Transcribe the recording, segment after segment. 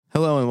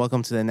Hello and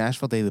welcome to the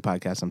Nashville Daily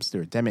Podcast. I'm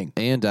Stuart Deming.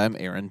 And I'm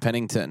Aaron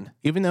Pennington.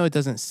 Even though it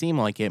doesn't seem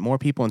like it, more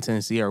people in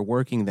Tennessee are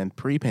working than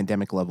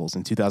pre-pandemic levels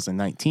in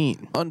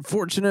 2019.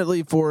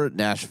 Unfortunately for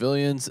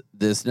Nashvillians,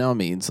 this now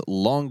means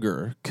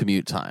longer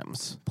commute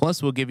times.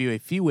 Plus, we'll give you a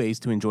few ways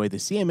to enjoy the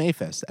CMA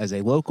Fest as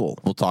a local.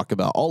 We'll talk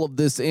about all of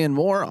this and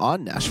more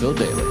on Nashville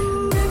Daily.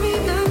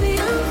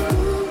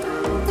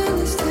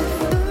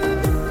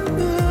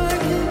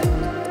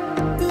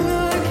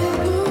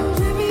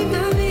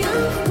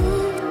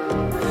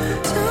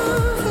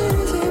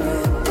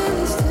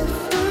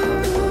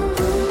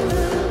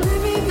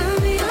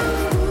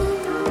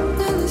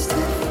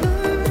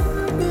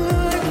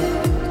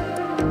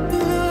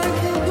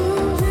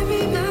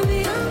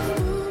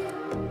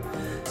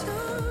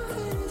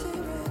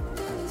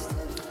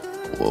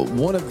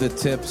 One of the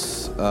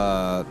tips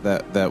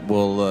that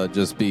will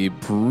just be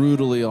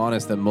brutally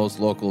honest that most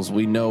locals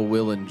we know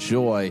will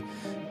enjoy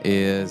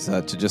is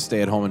to just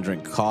stay at home and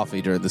drink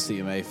coffee during the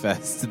CMA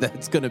Fest.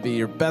 That's going to be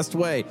your best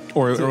way.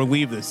 Or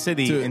leave the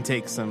city and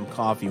take some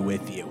coffee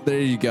with you.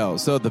 There you go.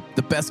 So the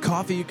best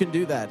coffee you can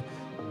do that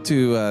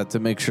to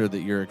make sure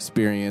that your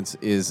experience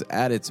is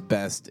at its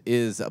best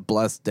is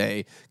Blessed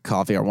Day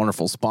Coffee, our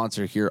wonderful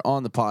sponsor here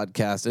on the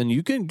podcast. And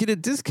you can get a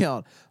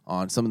discount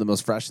on some of the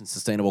most fresh and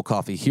sustainable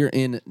coffee here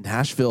in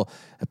Nashville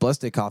at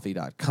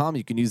blesseddaycoffee.com.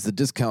 You can use the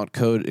discount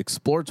code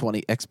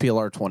EXPLORE20,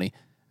 XPLR20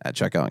 at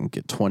checkout and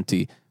get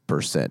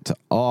 20%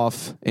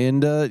 off.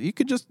 And you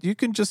can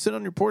just sit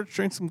on your porch,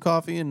 drink some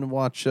coffee, and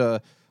watch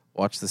the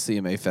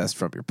CMA Fest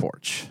from your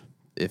porch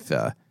if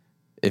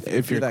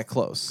you're that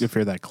close. If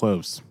you're that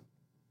close.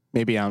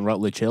 Maybe on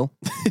Rutledge Hill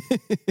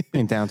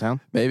in downtown.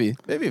 Maybe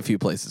a few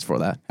places for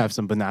that. Have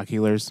some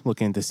binoculars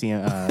looking to see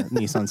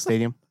Nissan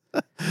Stadium.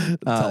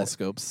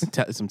 Telescopes.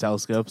 Some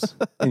telescopes.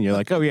 And you're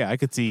like, oh, yeah, I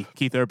could see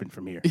Keith Urban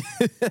from here.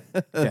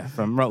 Yeah,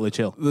 from Rutledge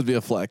Hill. That'd be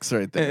a flex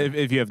right there.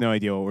 If you have no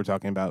idea what we're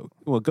talking about,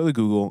 well, go to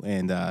Google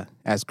and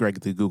ask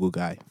Greg, the Google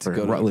guy, for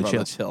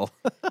Rutledge Hill.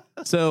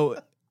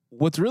 So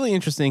what's really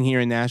interesting here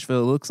in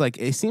Nashville,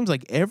 it seems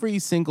like every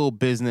single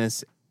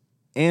business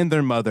and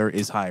their mother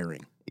is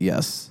hiring.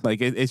 Yes.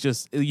 Like it's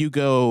just, you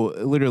go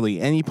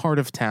literally any part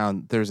of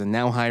town, there's a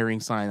now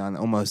hiring sign on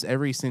almost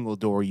every single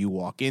door you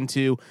walk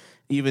into,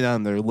 even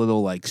on their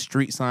little like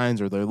street signs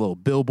or their little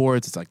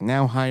billboards. It's like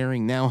now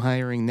hiring, now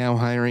hiring, now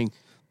hiring.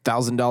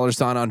 $1,000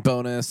 sign-on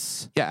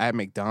bonus. Yeah, at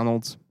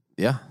McDonald's.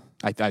 Yeah.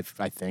 I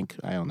think.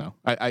 I don't know.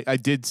 I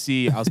did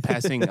see, I was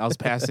passing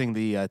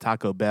the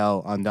Taco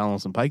Bell on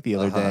Donaldson Pike the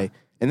other day,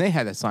 and they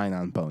had a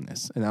sign-on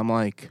bonus. And I'm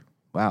like,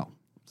 wow.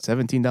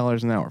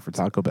 $17 an hour for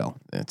Taco Bell.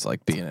 It's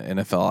like being an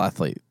NFL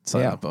athlete.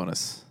 Sign-up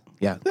bonus.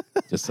 Yeah,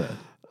 just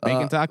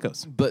making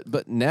tacos.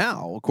 But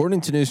now,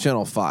 according to News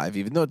Channel 5,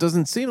 even though it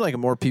doesn't seem like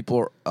more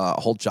people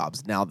hold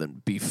jobs now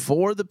than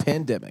before the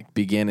pandemic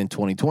began in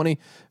 2020,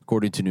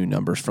 according to new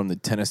numbers from the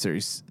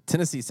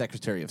Tennessee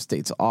Secretary of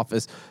State's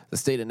office, the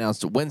state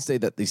announced Wednesday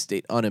that the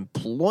state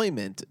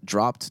unemployment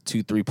dropped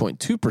to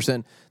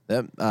 3.2%.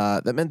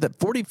 That meant that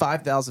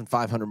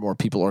 45,500 more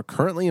people are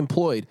currently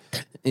employed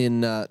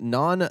in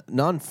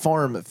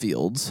non-farm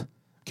fields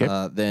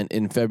than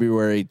in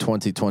February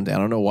 2020. I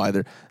don't know why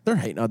they're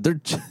hating on.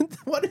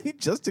 Why did he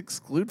just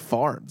exclude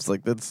farms?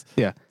 Like that's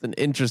an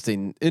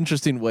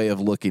interesting way of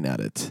looking at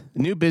it.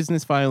 New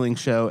business filings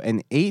show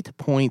an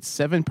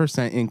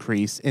 8.7%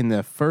 increase in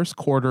the first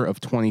quarter of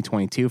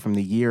 2022 from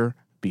the year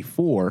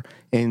before.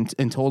 In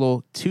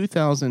total,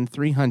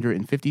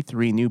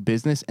 2,353 new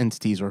business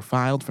entities were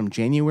filed from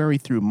January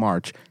through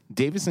March.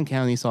 Davidson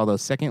County saw the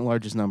second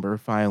largest number of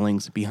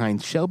filings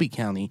behind Shelby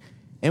County.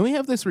 And we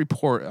have this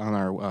report on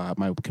our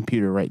my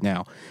computer right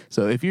now.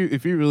 So if you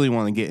really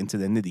want to get into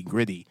the nitty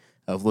gritty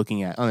of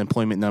looking at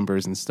unemployment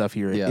numbers and stuff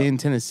here in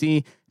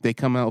Tennessee, they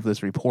come out with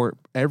this report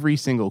every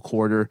single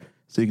quarter.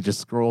 So you can just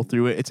scroll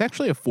through it. It's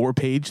actually a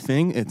 4-page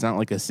thing. It's not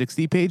like a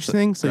 60-page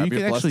thing. So you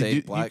can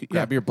actually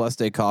grab your Blessed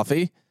Day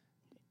coffee.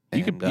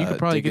 You could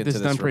probably get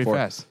this done pretty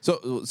fast.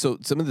 So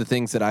some of the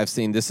things that I've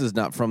seen, this is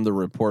not from the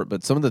report,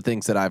 but some of the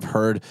things that I've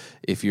heard,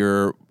 if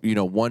you're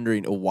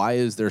wondering why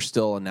is there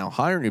still a now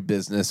hiring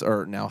business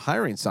or now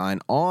hiring sign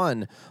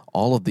on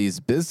all of these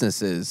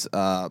businesses,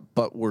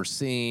 but we're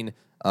seeing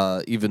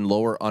even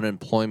lower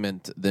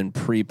unemployment than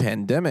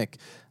pre-pandemic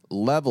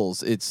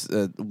levels. It's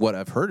what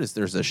I've heard is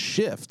there's a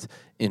shift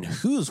in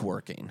who's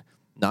working.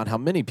 Not how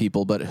many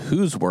people, but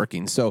who's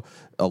working. So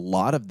a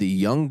lot of the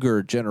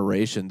younger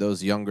generation,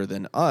 those younger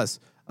than us,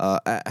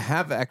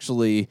 have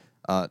actually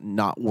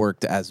not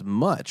worked as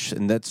much.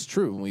 And that's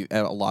true.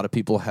 A lot of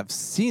people have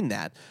seen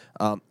that.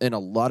 And a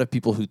lot of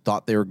people who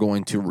thought they were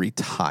going to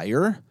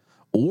retire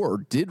or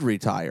did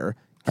retire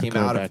came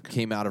out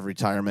of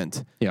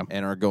retirement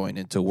and are going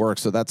into work.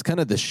 So that's kind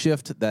of the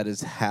shift that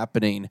is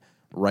happening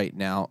right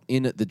now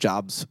in the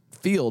jobs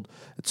field.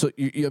 So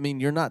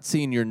you're not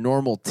seeing your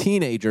normal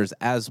teenagers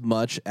as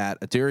much at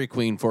a Dairy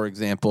Queen, for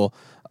example.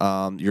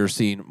 You're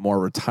seeing more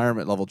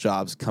retirement level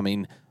jobs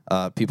coming,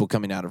 people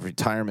coming out of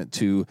retirement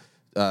to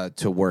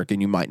work,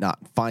 and you might not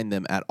find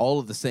them at all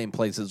of the same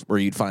places where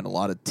you'd find a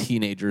lot of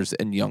teenagers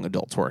and young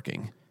adults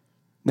working.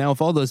 Now,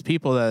 if all those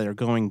people that are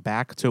going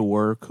back to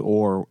work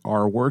or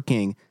are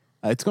working,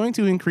 it's going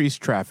to increase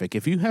traffic.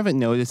 If you haven't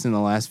noticed in the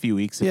last few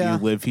weeks, if Yeah.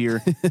 you live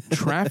here,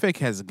 traffic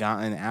has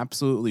gotten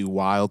absolutely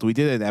wild. We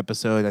did an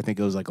episode, I think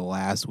it was like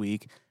last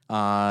week,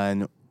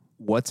 on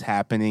what's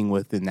happening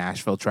with the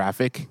Nashville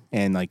traffic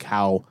and like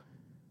how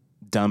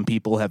dumb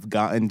people have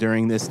gotten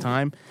during this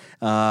time.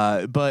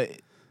 But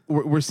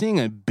we're seeing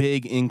a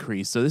big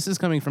increase. So this is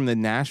coming from the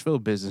Nashville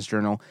Business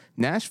Journal.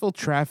 Nashville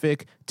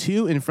traffic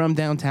to and from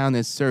downtown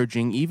is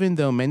surging, even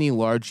though many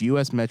large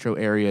U.S. metro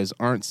areas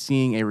aren't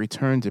seeing a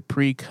return to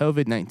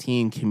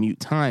pre-COVID-19 commute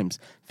times.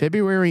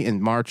 February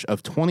and March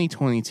of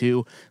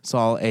 2022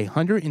 saw a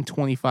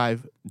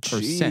 125%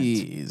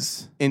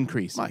 Jeez.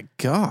 increase. My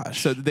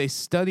gosh. So they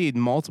studied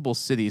multiple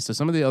cities. So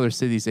some of the other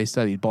cities they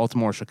studied: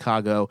 Baltimore,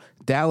 Chicago,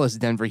 Dallas,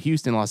 Denver,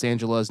 Houston, Los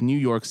Angeles, New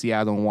York,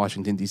 Seattle, and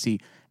Washington, D.C.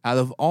 Out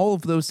of all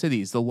of those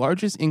cities, the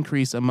largest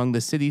increase among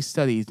the cities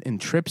studied in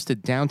trips to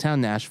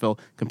downtown Nashville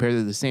compared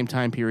to the same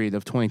time period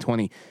of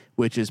 2020,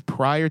 which is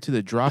prior to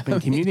the drop in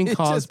commuting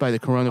caused by the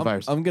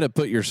coronavirus. I'm going to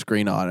put your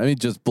screen on. I mean, it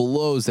just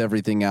blows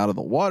everything out of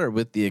the water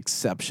with the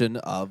exception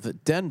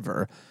of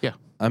Denver. Yeah.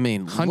 I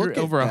mean, look at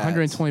over that.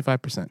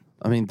 125%.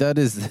 I mean, that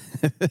is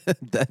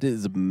that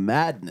is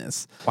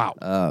madness.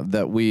 Wow.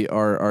 That we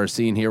are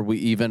seeing here. We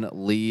even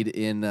lead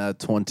in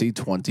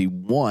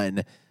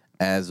 2021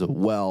 as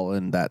well,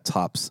 and that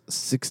tops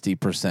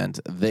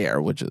 60%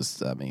 there, which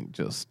is, I mean,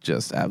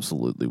 just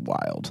absolutely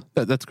wild.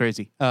 That's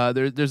crazy.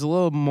 There's a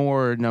little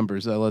more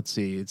numbers. Let's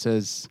see. It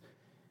says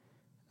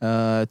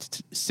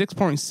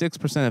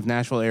 6.6% of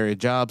Nashville area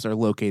jobs are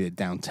located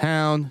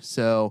downtown.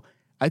 So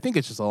I think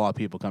it's just a lot of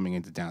people coming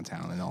into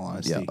downtown, in all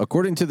honesty. Yeah.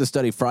 According to the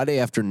study, Friday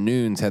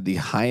afternoons had the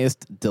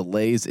highest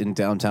delays in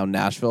downtown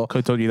Nashville. Could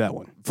have told you that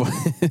one.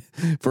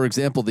 For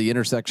example, the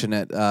intersection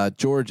at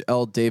George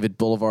L. David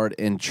Boulevard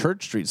and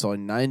Church Street saw a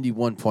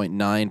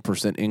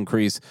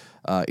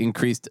 91.9%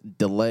 increased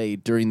delay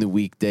during the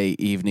weekday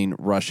evening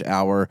rush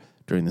hour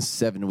during the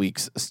 7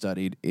 weeks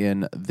studied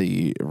in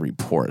the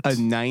report. A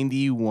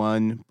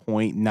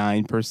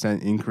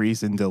 91.9%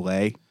 increase in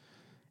delay.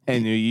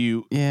 And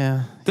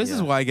this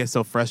is why I get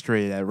so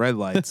frustrated at red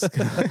lights.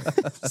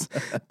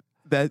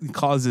 That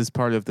causes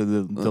part of the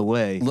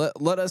delay.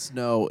 Let us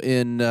know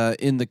in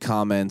the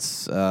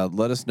comments.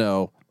 Let us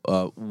know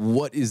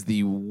what is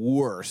the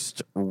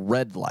worst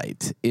red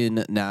light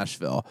in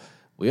Nashville.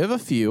 We have a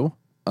few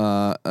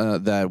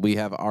that we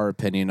have our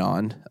opinion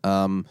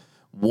on.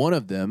 One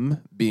of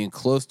them being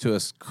close to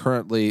us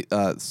currently,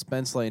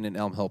 Spence Lane and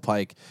Elm Hill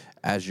Pike,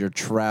 as you're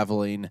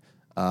traveling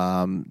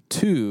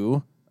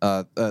through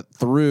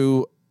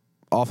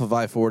off of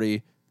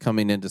I-40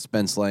 coming into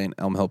Spence Lane,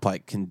 Elm Hill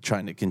Pike,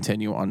 trying to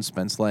continue on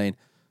Spence Lane.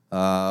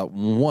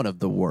 One of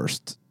the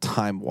worst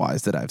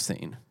time-wise that I've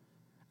seen.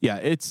 Yeah,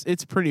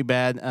 it's pretty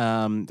bad.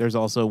 There's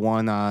also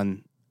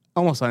one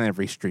almost on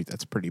every street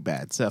that's pretty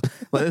bad. So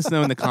let us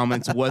know in the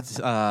comments what's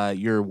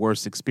your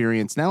worst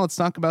experience. Now let's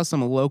talk about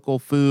some local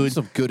food.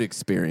 Some good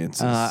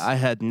experiences. I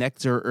had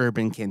Nectar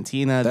Urban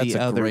Cantina the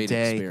other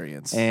day,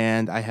 experience.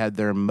 And I had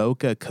their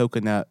mocha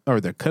coconut, or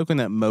their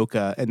coconut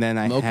mocha, and then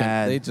I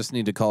had They just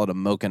need to call it a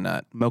mocha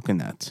nut. mocha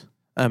nut.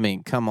 I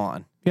mean, come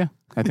on. Yeah,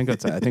 I think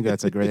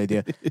that's a great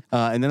idea.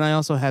 And then I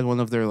also had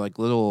one of their like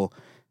little.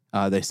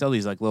 They sell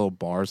these like little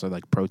bars or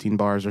like protein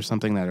bars or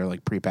something that are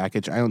like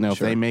prepackaged. I don't know if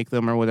they make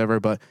them or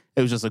whatever, but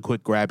it was just a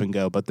quick grab and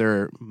go. But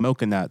their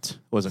mocha nut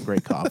was a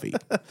great coffee.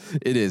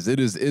 It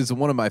is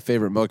one of my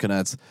favorite mocha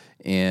nuts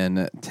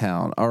in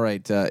town. All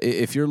right,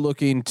 if you're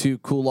looking to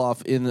cool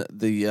off in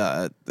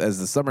the as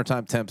the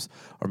summertime temps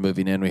are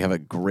moving in, we have a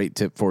great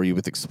tip for you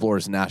with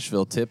Explorer's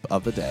Nashville tip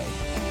of the day.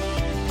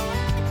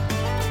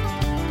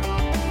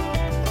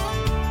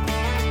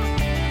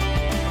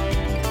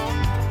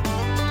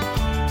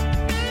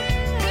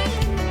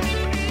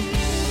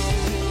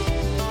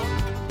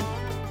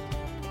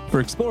 For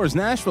Explorer's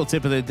Nashville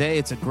tip of the day,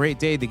 it's a great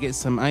day to get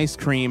some ice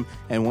cream,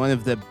 and one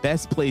of the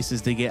best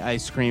places to get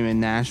ice cream in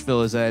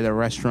Nashville is at a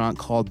restaurant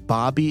called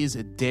Bobby's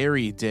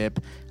Dairy Dip,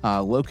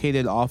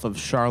 located off of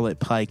Charlotte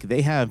Pike.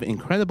 They have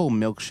incredible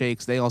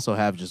milkshakes. They also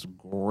have just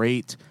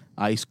great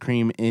ice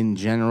cream in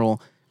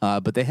general.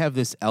 But they have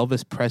this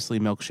Elvis Presley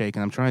milkshake,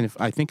 and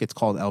I think it's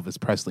called Elvis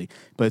Presley,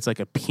 but it's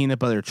like a peanut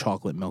butter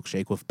chocolate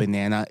milkshake with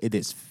banana. It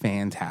is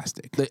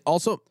fantastic. They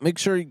also make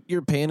sure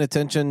you're paying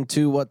attention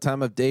to what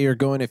time of day you're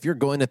going. If you're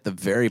going at the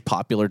very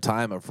popular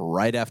time of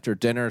right after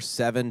dinner,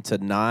 7 to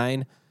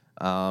 9,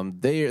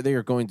 they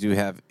are going to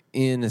have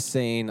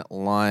insane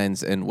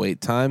lines and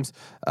wait times.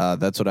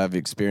 That's what I've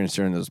experienced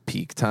during those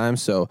peak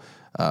times. So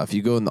if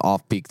you go in the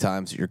off-peak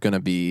times, you're going to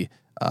be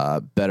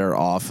better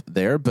off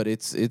there, but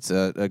it's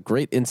a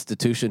great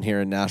institution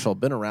here in Nashville.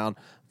 Been around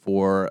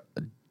for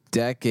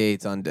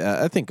decades,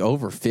 I think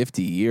over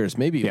 50 years,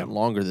 maybe even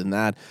longer than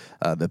that.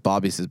 That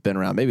Bobby's has been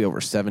around, maybe over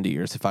 70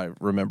 years, if I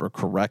remember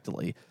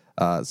correctly.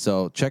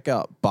 So check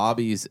out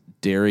Bobby's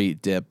Dairy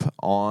Dip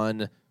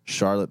on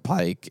Charlotte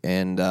Pike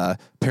and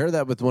pair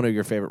that with one of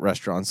your favorite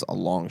restaurants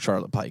along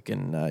Charlotte Pike,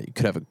 and you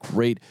could have a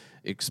great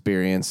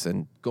experience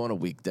and go on a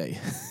weekday.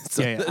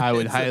 So Yeah, I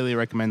would highly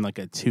recommend like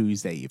a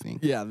Tuesday evening.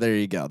 yeah, there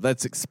you go.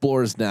 That's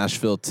Explorers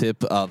Nashville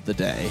tip of the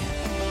day.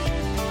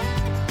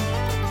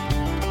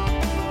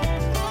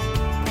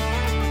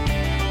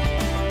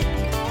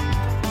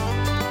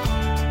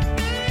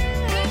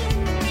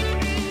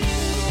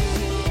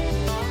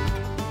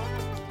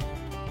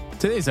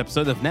 Today's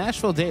episode of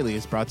Nashville Daily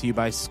is brought to you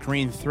by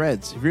Screen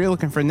Threads. If you're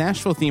looking for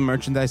Nashville-themed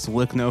merchandise,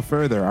 look no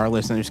further. Our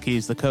listeners can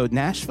use the code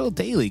Nashville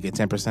Daily, get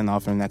 10%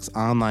 off their next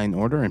online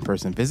order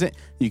in-person visit.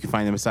 You can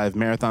find them beside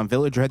Marathon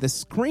Village or at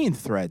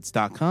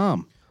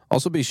thescreenthreads.com.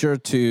 Also, be sure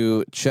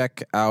to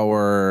check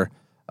our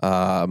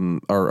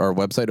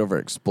website over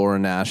at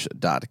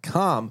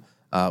explorernash.com.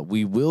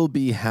 We will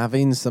be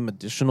having some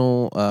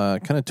additional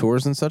kind of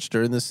tours and such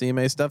during the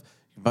CMA stuff.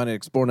 You can find it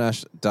at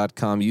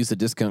explorernash.com. Use the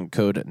discount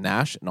code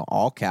NASH in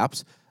all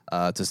caps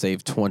to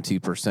save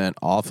 20%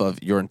 off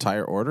of your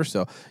entire order.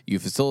 So you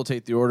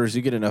facilitate the orders,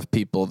 you get enough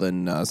people,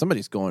 then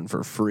somebody's going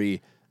for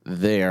free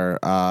there.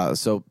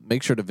 So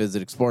make sure to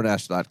visit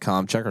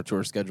explorernash.com. Check our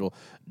tour schedule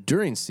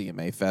during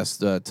CMA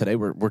Fest. Today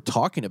we're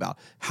talking about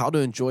how to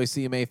enjoy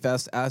CMA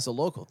Fest as a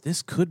local.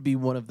 This could be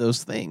one of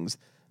those things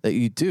that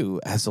you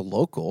do as a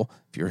local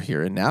if you're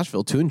here in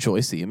Nashville to enjoy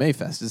CMA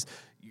Fest. Is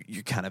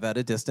you're kind of at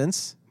a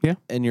distance, Yeah.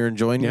 and you're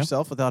enjoying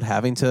yourself without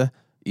having to,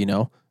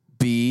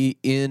 be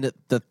in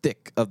the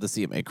thick of the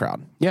CMA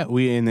crowd. Yeah,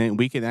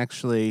 we can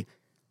actually,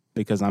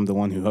 because I'm the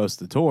one who hosts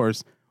the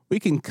tours, we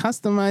can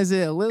customize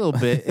it a little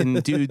bit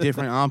and do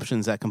different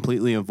options that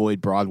completely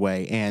avoid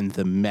Broadway and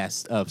the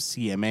mess of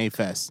CMA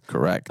Fest.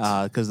 Correct.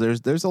 Because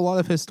there's a lot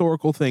of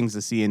historical things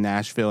to see in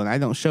Nashville, and I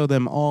don't show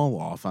them all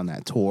off on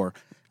that tour.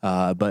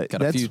 But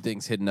Got a few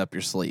things hidden up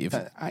your sleeve.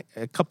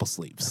 a couple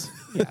sleeves.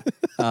 Yeah.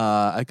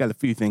 I got a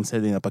few things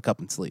hitting up a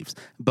couple sleeves.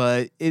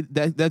 But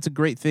that's a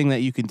great thing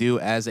that you can do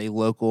as a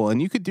local, and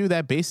you could do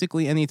that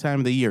basically any time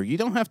of the year. You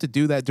don't have to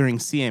do that during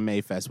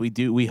CMA Fest.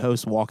 We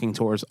host walking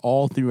tours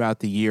all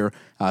throughout the year,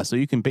 so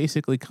you can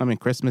basically come in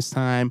Christmas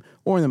time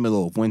or in the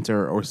middle of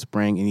winter or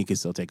spring, and you can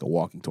still take a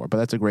walking tour. But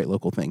that's a great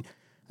local thing.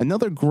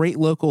 Another great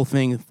local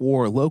thing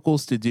for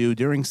locals to do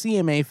during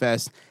CMA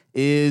Fest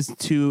is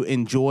to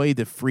enjoy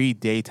the free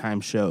daytime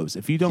shows.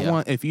 If you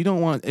want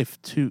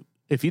to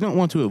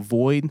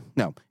avoid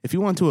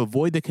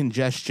the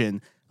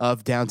congestion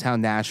of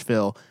downtown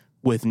Nashville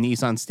with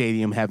Nissan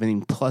Stadium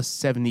having plus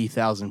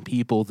 70,000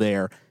 people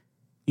there,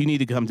 you need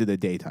to come to the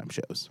daytime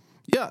shows.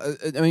 Yeah,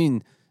 I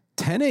mean,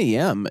 10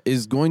 a.m.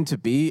 is going to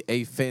be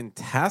a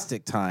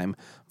fantastic time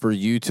for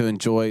you to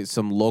enjoy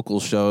some local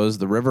shows.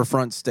 The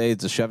Riverfront stage,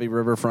 the Chevy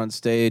Riverfront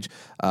stage,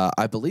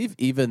 I believe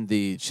even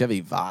the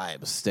Chevy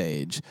Vibe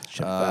stage.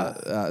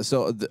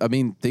 I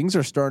mean, things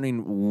are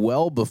starting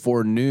well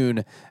before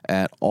noon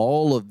at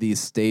all of these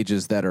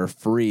stages that are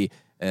free.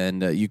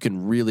 And you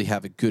can really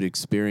have a good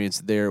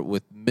experience there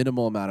with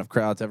minimal amount of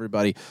crowds.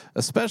 Everybody,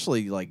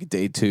 especially like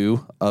day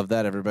 2 of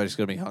that, everybody's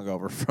going to be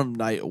hungover from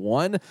night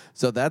 1.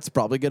 So that's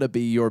probably going to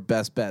be your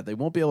best bet. They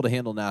won't be able to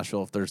handle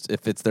Nashville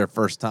if it's their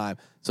first time.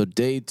 So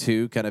day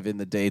 2, kind of in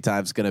the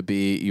daytime, is going to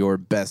be your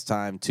best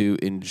time to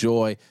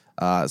enjoy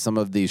some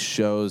of these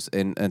shows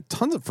and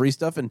tons of free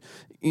stuff. And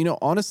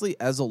honestly,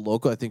 as a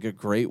local, I think a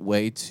great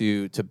way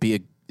to be a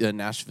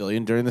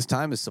Nashvilleian during this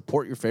time is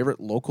support your favorite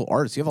local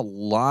artists. You have a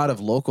lot of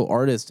local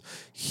artists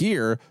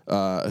here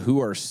who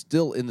are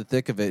still in the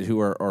thick of it, who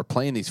are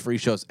playing these free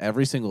shows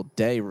every single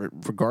day,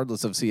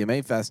 regardless of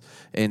CMA Fest.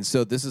 And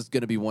so this is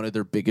going to be one of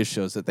their biggest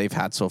shows that they've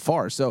had so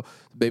far. So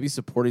maybe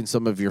supporting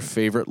some of your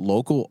favorite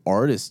local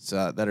artists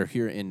that are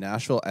here in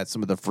Nashville at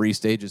some of the free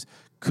stages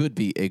could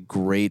be a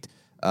great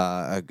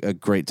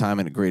time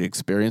and a great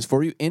experience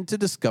for you, and to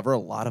discover a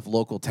lot of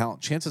local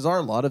talent. Chances are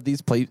a lot of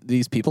these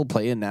people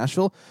play in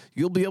Nashville.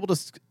 You'll be able to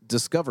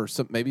discover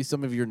some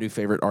of your new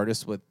favorite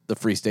artists with the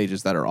free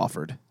stages that are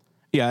offered.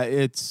 Yeah,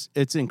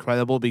 it's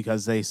incredible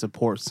because they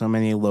support so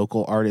many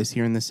local artists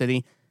here in the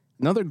city.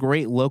 Another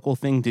great local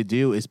thing to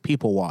do is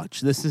people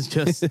watch. This is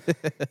just,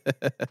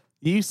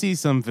 you see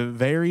some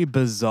very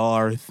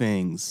bizarre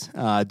things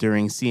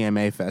during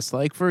CMA Fest.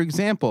 Like, for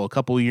example, a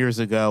couple years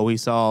ago, we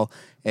saw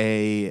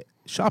a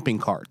shopping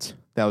cart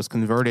that was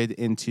converted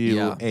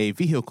into a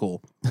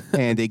vehicle,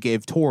 and they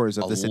gave tours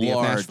of the city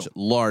of Nashville.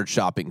 Large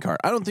shopping cart.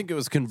 I don't think it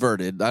was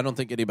converted. I don't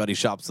think anybody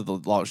shops with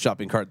a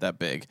shopping cart that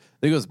big. I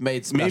think it was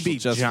made special Maybe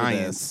just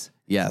Giants for this.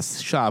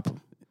 Yes. Shop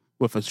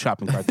with a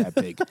shopping cart that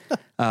big.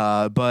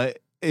 But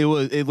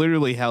it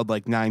literally held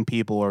like 9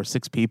 people or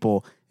 6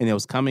 people, and it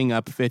was coming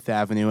up Fifth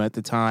Avenue at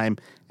the time,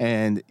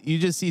 and you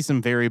just see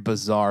some very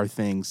bizarre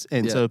things.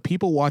 And so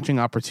people watching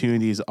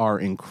opportunities are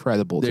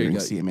incredible during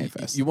CMA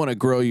Fest. You want to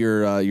grow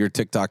your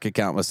TikTok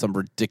account with some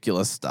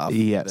ridiculous stuff.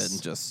 Yes.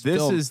 And just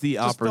this is the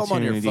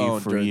opportunity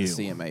for you.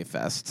 The CMA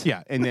Fest.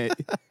 Yeah,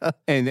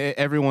 and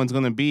everyone's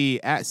going to be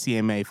at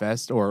CMA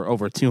Fest, or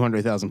over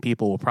 200,000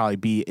 people will probably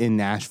be in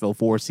Nashville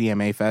for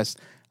CMA Fest.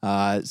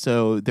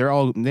 So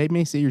they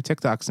may see your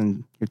TikToks,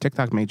 and your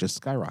TikTok may just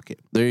skyrocket.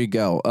 There you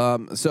go.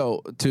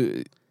 So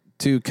to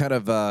to kind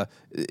of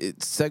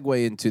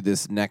segue into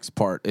this next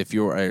part, if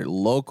you're a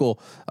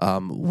local,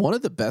 one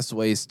of the best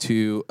ways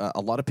to,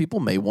 a lot of people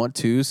may want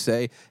to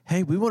say,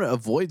 hey, we want to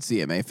avoid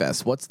CMA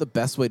Fest. What's the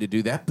best way to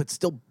do that, but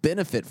still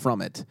benefit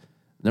from it?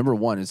 Number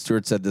one, and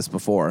Stuart said this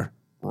before,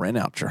 rent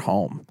out your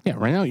home. Yeah,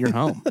 rent out your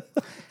home.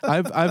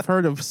 I've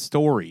heard of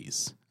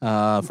stories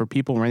for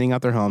people renting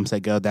out their homes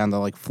that go down to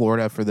like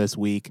Florida for this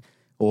week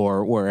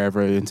or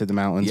wherever into the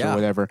mountains or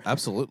whatever.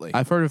 Absolutely.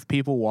 I've heard of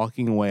people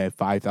walking away at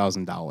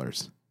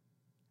 $5,000.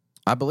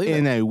 I believe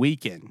in it. a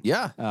weekend.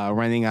 Yeah.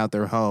 Renting out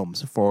their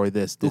homes for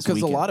this because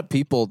weekend. A lot of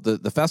people,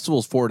 the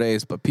festival's 4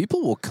 days, but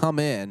people will come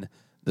in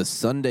the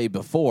Sunday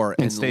before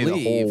and stay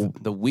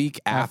leave the week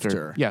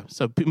after. Yeah,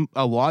 so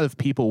a lot of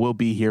people will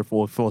be here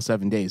for a full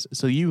 7 days.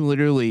 So you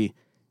literally,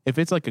 if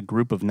it's like a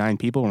group of 9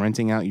 people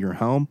renting out your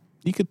home,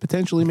 you could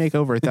potentially make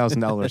over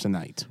 $1,000 a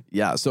night.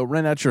 Yeah, so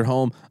rent out your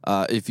home.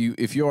 If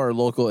you are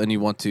local and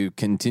you want to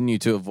continue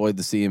to avoid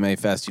the CMA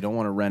Fest, you don't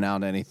want to rent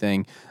out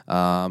anything.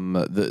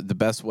 The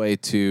best way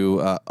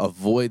to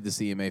avoid the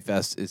CMA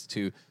Fest is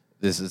to,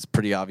 this is a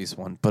pretty obvious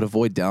one, but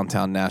avoid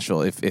downtown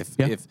Nashville.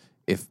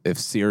 If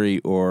Siri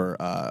or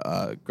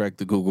Greg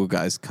the Google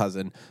guy's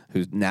cousin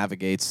who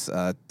navigates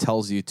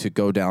tells you to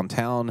go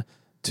downtown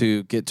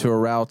to get to a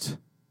route,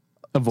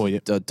 avoid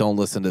it. Don't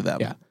listen to them.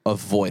 Yeah.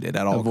 Avoid it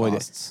at all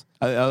costs.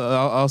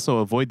 Also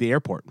avoid the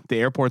airport. The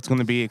airport's going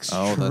to be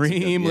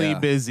extremely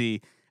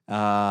busy.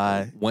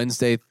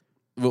 Wednesday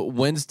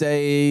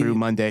through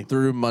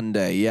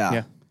Monday.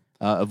 Yeah.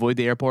 Avoid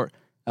the airport.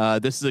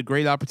 This is a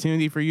great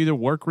opportunity for you to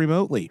work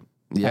remotely.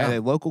 Yeah. At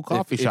a local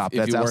coffee shop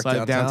that's outside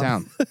of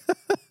downtown.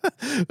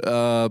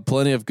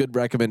 Plenty of good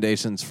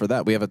recommendations for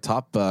that. We have a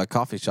top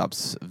coffee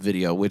shops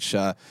video, which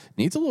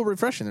needs a little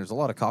refreshing. There's a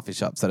lot of coffee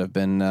shops that have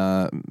been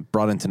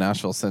brought into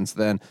Nashville since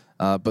then,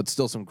 but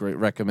still some great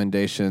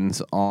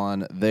recommendations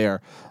on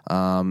there.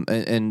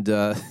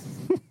 The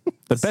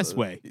best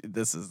way.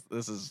 This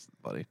is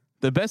funny.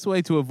 The best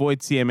way to avoid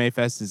CMA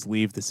Fest is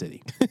leave the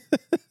city.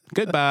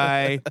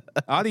 Goodbye.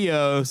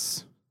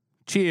 Adios.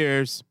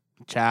 Cheers.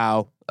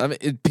 Ciao. I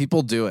mean,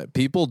 people do it.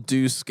 People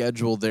do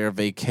schedule their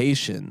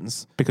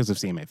vacations because of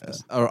CMA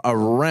Fest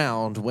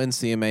around when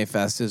CMA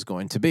Fest is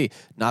going to be.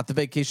 Not the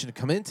vacation to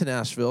come into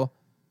Nashville,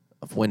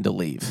 of when to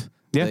leave.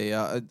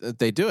 Yeah,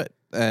 they do it,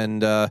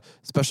 and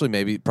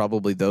especially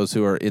probably those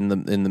who are in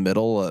the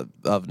middle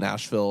of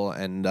Nashville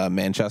and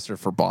Manchester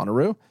for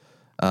Bonnaroo.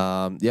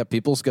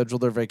 People schedule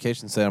their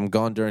vacation. Say, I'm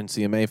gone during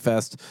CMA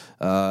Fest.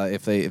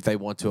 If they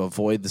want to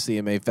avoid the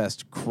CMA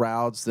Fest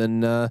crowds,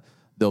 then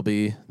they'll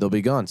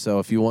be gone. So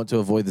if you want to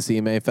avoid the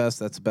CMA Fest,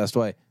 that's the best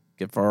way.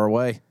 Get far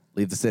away,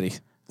 leave the city.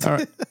 All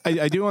right.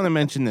 I do want to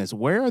mention this.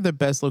 Where are the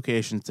best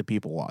locations to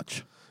people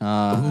watch?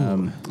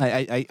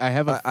 I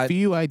have a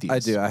few ideas. I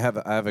do. I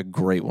have a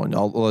great one.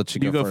 I'll let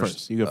you go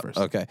first. You go first.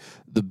 Okay.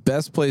 The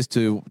best place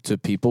to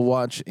people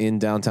watch in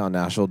downtown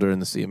Nashville during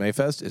the CMA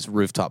Fest is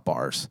rooftop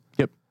bars.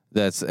 Yep.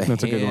 That's a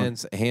good one.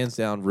 Hands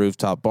down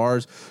rooftop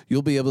bars.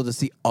 You'll be able to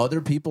see other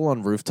people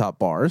on rooftop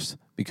bars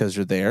because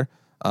you're there.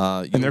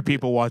 And there are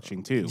people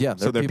watching too. Yeah,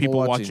 so there are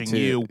people watching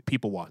you.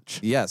 People watch.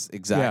 Yes,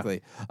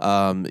 exactly.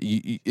 Yeah.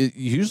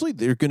 Usually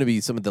they're going to be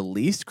some of the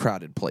least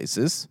crowded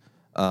places,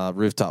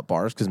 rooftop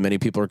bars, because many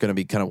people are going to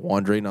be kind of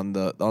wandering on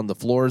the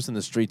floors and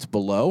the streets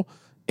below.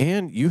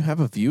 And you have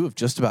a view of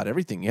just about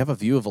everything. You have a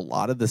view of a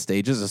lot of the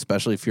stages,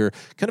 especially if you're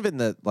kind of in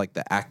the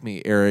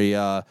Acme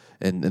area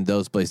and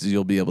those places.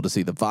 You'll be able to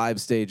see the Vibe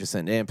stage,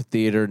 Ascend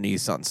Amphitheater,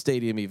 Nissan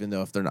Stadium, even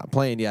though if they're not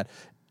playing yet,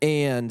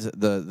 and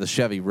the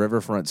Chevy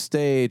Riverfront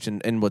stage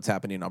and what's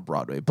happening on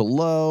Broadway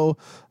below.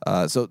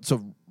 So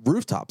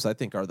rooftops, I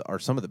think, are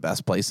some of the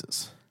best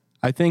places.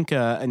 I think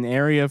an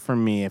area for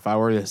me, if I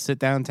were to sit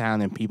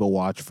downtown and people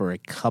watch for a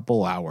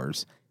couple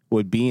hours,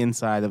 would be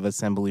inside of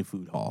Assembly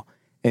Food Hall.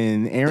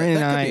 And Aaron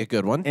that could be a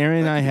good one.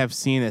 Aaron and I have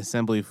seen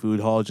Assembly Food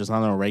Hall just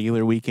on a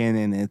regular weekend,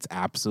 and it's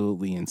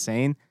absolutely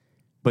insane.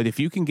 But if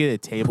you can get a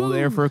table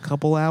there for a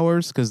couple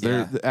hours, because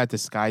they're at the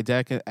Sky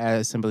Deck at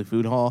Assembly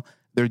Food Hall,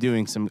 they're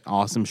doing some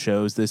awesome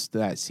shows that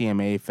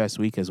CMA Fest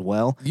week as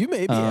well. You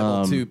may be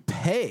able to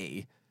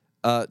pay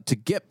to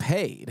get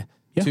paid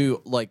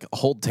to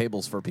hold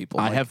tables for people.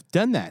 I have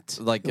done that.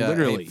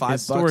 Literally, hey,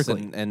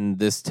 $5 and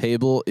this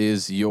table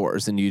is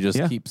yours, and you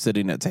just keep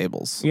sitting at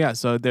tables. Yeah.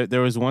 So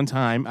there was one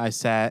time I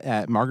sat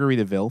at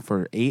Margaritaville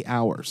for 8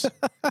 hours.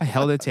 I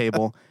held a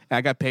table. I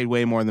got paid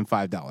way more than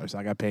 $5.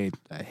 I got paid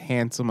a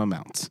handsome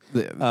amount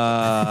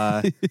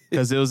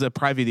because it was a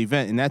private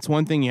event. And that's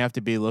one thing you have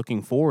to be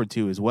looking forward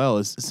to as well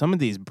is some of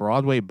these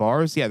Broadway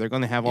bars. Yeah, they're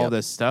going to have all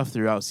this stuff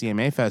throughout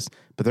CMA Fest,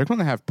 but they're going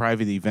to have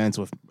private events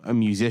with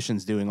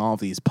musicians doing all of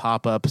these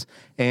pop-ups.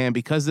 And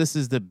because this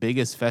is the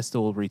biggest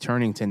festival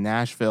returning to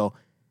Nashville,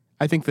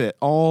 I think that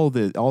all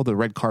the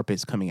red carpet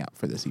is coming out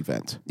for this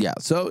event. Yeah,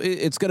 so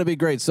it's going to be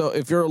great. So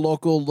if you're a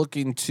local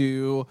looking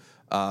to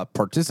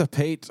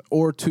participate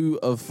or to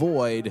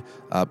avoid,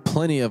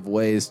 plenty of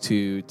ways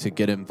to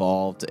get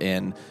involved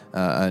and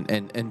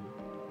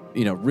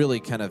really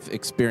kind of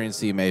experience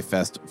CMA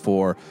Fest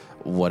for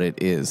what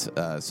it is.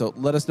 So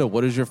let us know,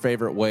 what is your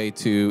favorite way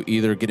to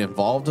either get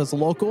involved as a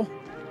local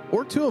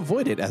or to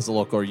avoid it as a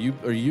local? Are you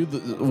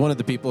one of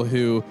the people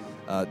who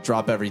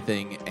drop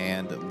everything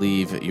and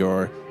leave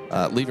your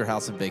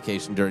house and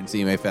vacation during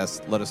CMA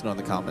Fest? Let us know in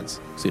the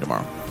comments. See you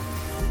tomorrow.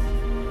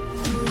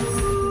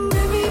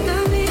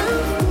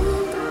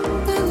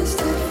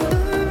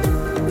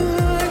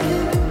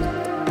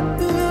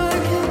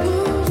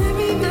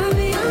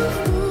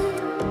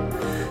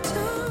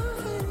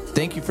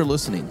 Thank you for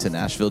listening to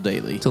Nashville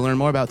Daily. To learn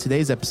more about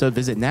today's episode,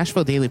 visit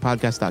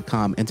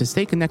NashvilleDailyPodcast.com. And to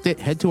stay connected,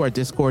 head to our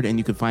Discord, and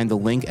you can find the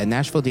link at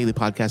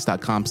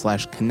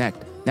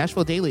NashvilleDailyPodcast.com/connect.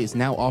 Nashville Daily is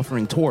now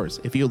offering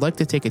tours. If you would like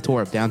to take a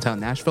tour of downtown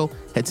Nashville,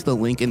 head to the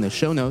link in the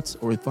show notes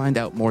or find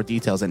out more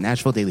details at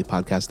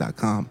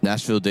NashvilleDailyPodcast.com.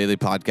 Nashville Daily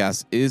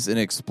Podcast is an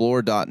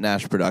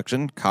Explore.Nash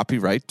production,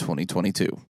 copyright 2022.